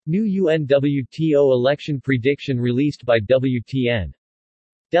New UNWTO election prediction released by WTN.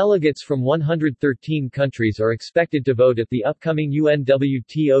 Delegates from 113 countries are expected to vote at the upcoming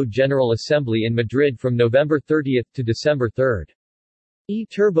UNWTO General Assembly in Madrid from November 30 to December 3.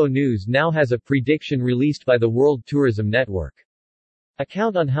 eTurbo News now has a prediction released by the World Tourism Network. A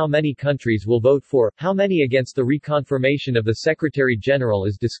count on how many countries will vote for, how many against the reconfirmation of the Secretary-General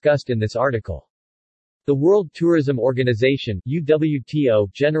is discussed in this article. The World Tourism Organization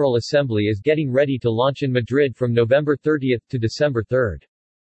UWTO General Assembly is getting ready to launch in Madrid from November 30 to December 3.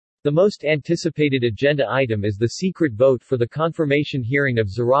 The most anticipated agenda item is the secret vote for the confirmation hearing of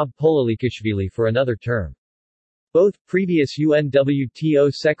Zurab Pololikashvili for another term. Both previous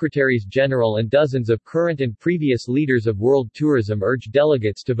UNWTO Secretaries-General and dozens of current and previous leaders of world tourism urge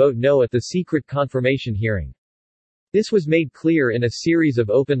delegates to vote no at the secret confirmation hearing. This was made clear in a series of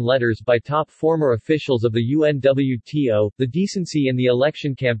open letters by top former officials of the UNWTO, the Decency in the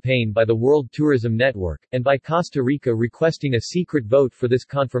Election campaign by the World Tourism Network, and by Costa Rica requesting a secret vote for this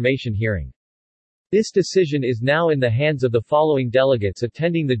confirmation hearing. This decision is now in the hands of the following delegates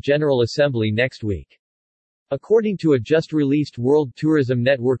attending the General Assembly next week. According to a just-released World Tourism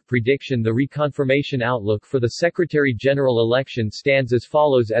Network prediction, the reconfirmation outlook for the Secretary-General election stands as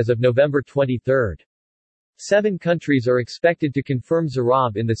follows as of November 23. 7 countries are expected to confirm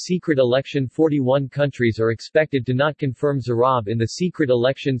Zurab in the secret election. 41 countries are expected to not confirm Zurab in the secret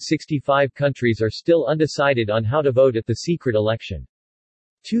election. 65 countries are still undecided on how to vote at the secret election.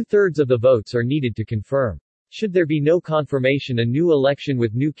 2/3 of the votes are needed to confirm. Should there be no confirmation, a new election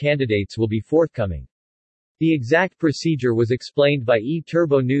with new candidates will be forthcoming. The exact procedure was explained by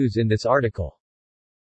eTurbo News in this article.